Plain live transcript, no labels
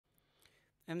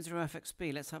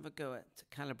M0FXB, let's have a go at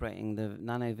calibrating the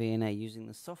NanoVNA using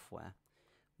the software.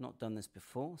 Not done this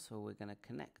before, so we're going to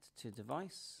connect to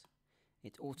device.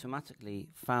 It automatically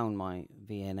found my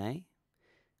VNA,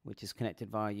 which is connected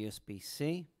via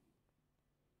USB-C.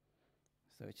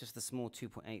 So it's just the small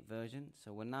 2.8 version.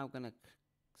 So we're now going to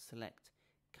select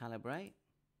Calibrate,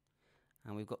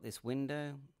 and we've got this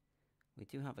window. We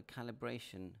do have a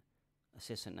calibration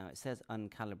assistant now. It says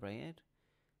uncalibrated.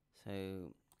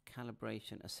 So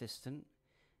calibration assistant.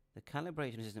 The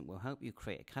calibration assistant will help you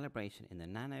create a calibration in the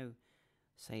Nano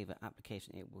Saver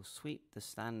application. It will sweep the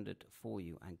standard for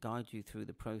you and guide you through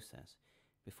the process.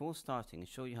 Before starting,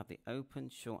 ensure you have the open,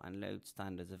 short and load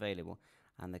standards available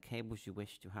and the cables you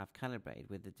wish to have calibrated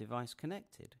with the device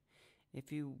connected.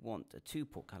 If you want a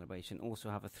 2-port calibration,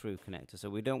 also have a through connector, so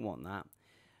we don't want that.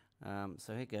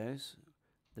 So here goes.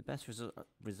 The best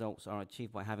results are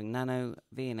achieved by having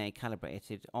NanoVNA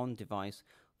calibrated on device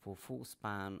for full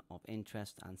span of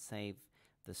interest and save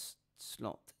the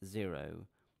slot 0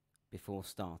 before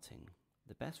starting.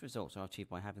 The best results are achieved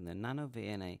by having the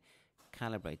NanoVNA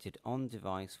calibrated on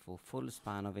device for full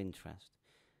span of interest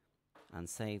and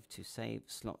save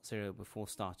slot 0 before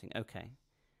starting. Okay.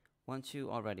 Once you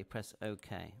are ready, press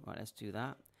OK. Right, let's do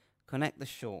that. Connect the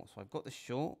short. So I've got the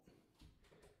short.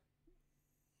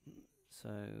 So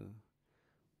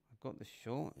I've got the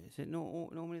short. Is it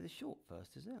not normally the short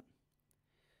first, is it?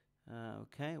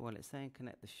 Okay, well it's saying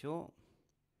connect the short.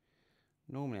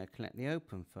 Normally I connect the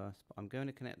open first, but I'm going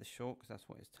to connect the short because that's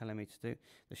what it's telling me to do.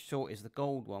 The short is the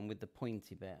gold one with the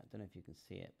pointy bit. I don't know if you can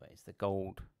see it, but it's the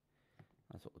gold.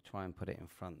 I sort of try and put it in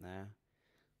front there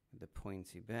with the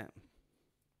pointy bit.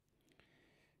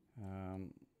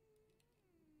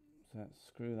 So let's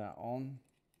screw that on.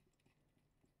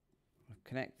 I've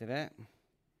connected it.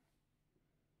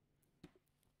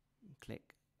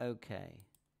 Click OK.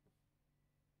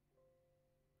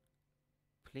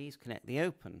 Please connect the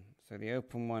open. So the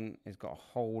open one has got a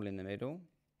hole in the middle.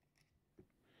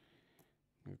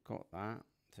 We've got that.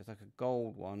 So it's like a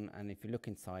gold one, and if you look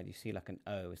inside, you see like an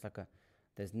O. It's like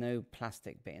there's no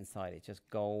plastic bit inside. It's just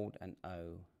gold and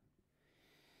O.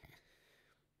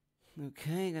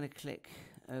 Okay, I'm going to click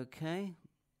OK.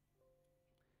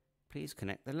 Please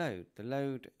connect the load. The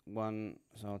load one,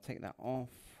 so I'll take that off.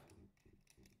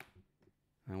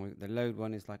 And the load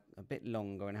one is like a bit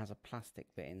longer and has a plastic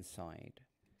bit inside.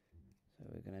 So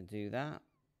we're going to do that.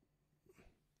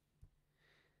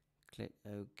 Click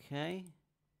OK.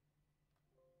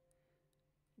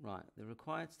 Right, the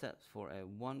required steps for a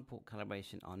 1-port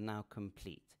calibration are now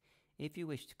complete. If you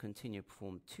wish to continue to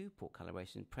perform 2-port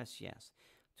calibration, press yes.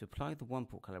 To apply the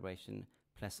 1-port calibration,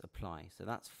 press apply. So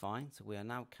that's fine. So we are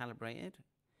now calibrated.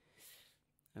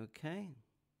 Okay.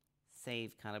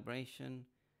 Save calibration.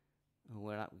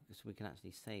 So we can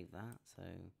actually save that. So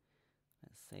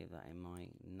let's save that in my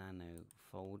Nano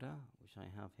folder, which I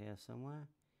have here somewhere.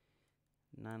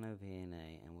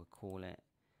 NanoVNA, and we'll call it,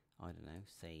 I don't know,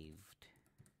 saved.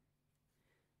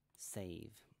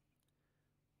 Save.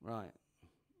 Right.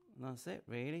 And that's it,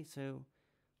 really. So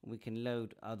we can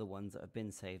load other ones that have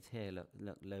been saved here. Look,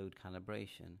 load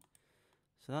calibration.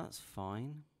 So that's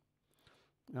fine.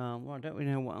 Well, I don't really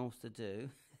know what else to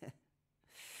do.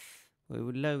 We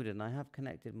would load it, and I have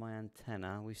connected my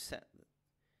antenna. We've set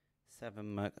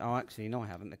 7 Merc. Oh, actually, no, I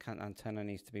haven't. The antenna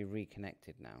needs to be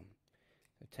reconnected now.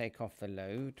 So take off the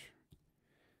load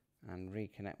and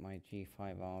reconnect my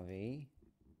G5RV,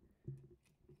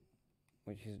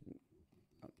 which is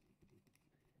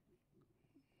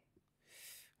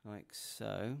like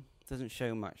so. Doesn't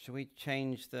show much. So we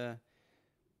change the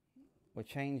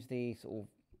sort of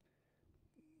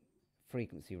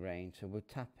frequency range. So we'll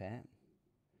tap it,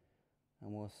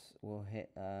 and we'll hit.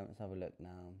 Let's have a look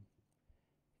now.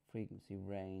 Frequency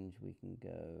range. We can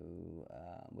go.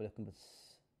 We're looking for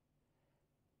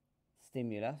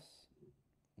stimulus,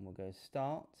 and we'll go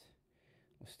start.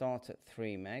 We'll start at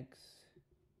 3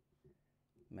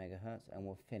 megahertz, and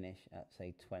we'll finish at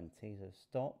say 20. So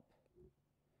stop.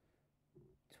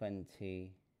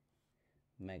 20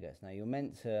 megahertz. Now you're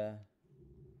meant to,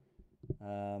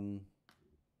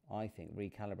 I think,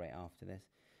 recalibrate after this.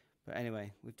 But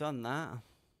anyway, we've done that.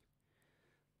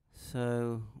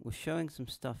 So we're showing some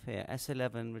stuff here.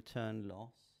 S11 return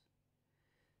loss.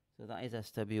 So that is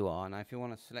SWR. Now if you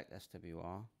want to select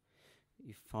SWR,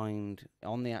 you find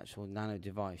on the actual Nano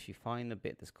device, you find the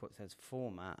bit that says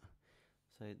format.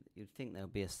 So you'd think there'll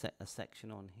be a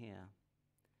section on here.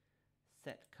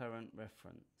 Set current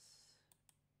reference,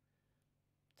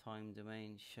 time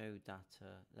domain, show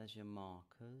data, there's your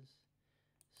markers,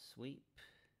 sweep.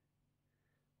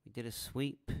 We did a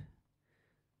sweep.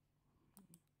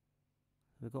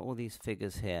 We've got all these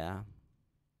figures here.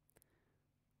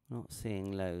 Not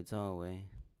seeing loads, are we?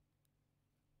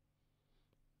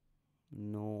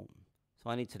 No. So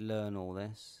I need to learn all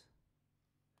this.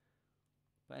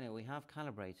 But anyway, we have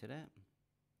calibrated it.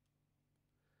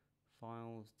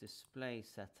 Files, display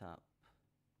setup.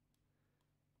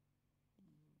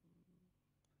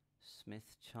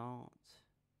 Smith chart.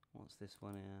 What's this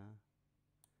one here?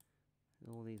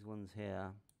 All these ones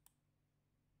here.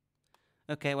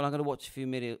 Okay, well I'm going to watch a few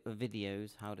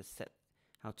videos how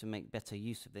to make better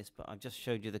use of this, but I've just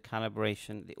showed you the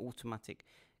calibration, the automatic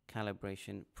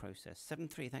calibration process.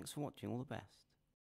 7.3, thanks for watching, all the best.